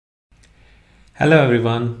Hello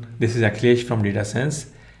everyone, this is Akhilesh from DataSense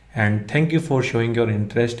and thank you for showing your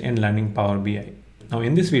interest in learning Power BI. Now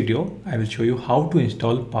in this video, I will show you how to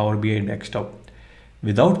install Power BI Desktop.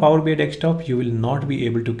 Without Power BI Desktop, you will not be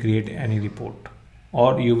able to create any report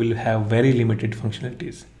or you will have very limited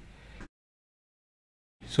functionalities.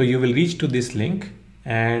 So you will reach to this link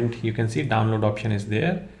and you can see download option is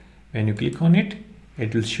there. When you click on it,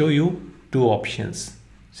 it will show you two options,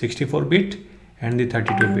 64-bit and the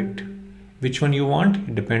 32-bit. Which one you want,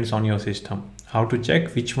 it depends on your system. How to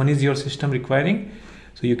check which one is your system requiring?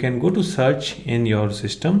 So you can go to search in your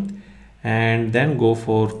system and then go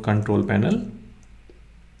for control panel.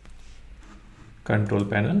 Control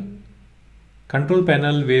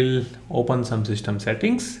panel will open some system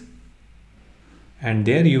settings and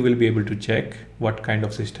there you will be able to check what kind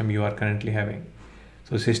of system you are currently having.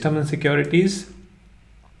 So system and securities,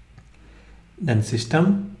 then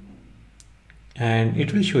system, and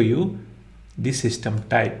it will show you the system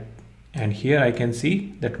type, and here I can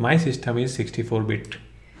see that my system is 64-bit.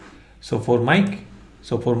 So for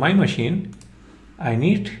my machine I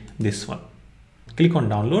need this one. Click on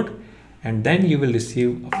download and then you will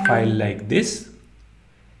receive a file like this.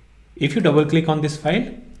 If you double click on this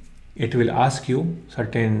file, it will ask you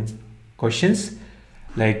certain questions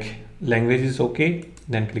like language is okay,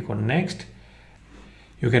 then click on next.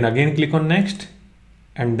 You can again click on next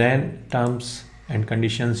and then terms and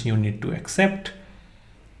conditions you need to accept.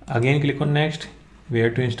 Again click on next, where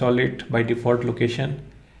to install it by default location,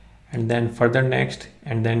 and then further next,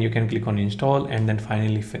 and then you can click on install and then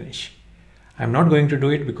finally finish. I'm not going to do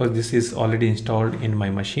it because this is already installed in my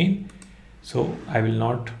machine, so I will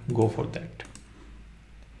not go for that.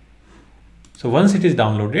 So once it is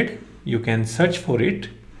downloaded, you can search for it,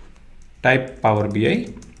 type Power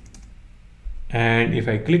BI, and if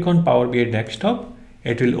I click on Power BI Desktop,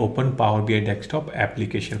 it will open Power BI Desktop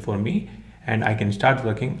application for me and I can start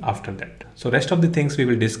working after that. So rest of the things we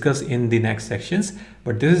will discuss in the next sections,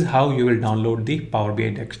 but this is how you will download the Power BI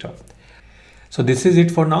Desktop. So this is it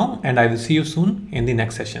for now and I will see you soon in the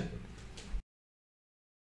next session.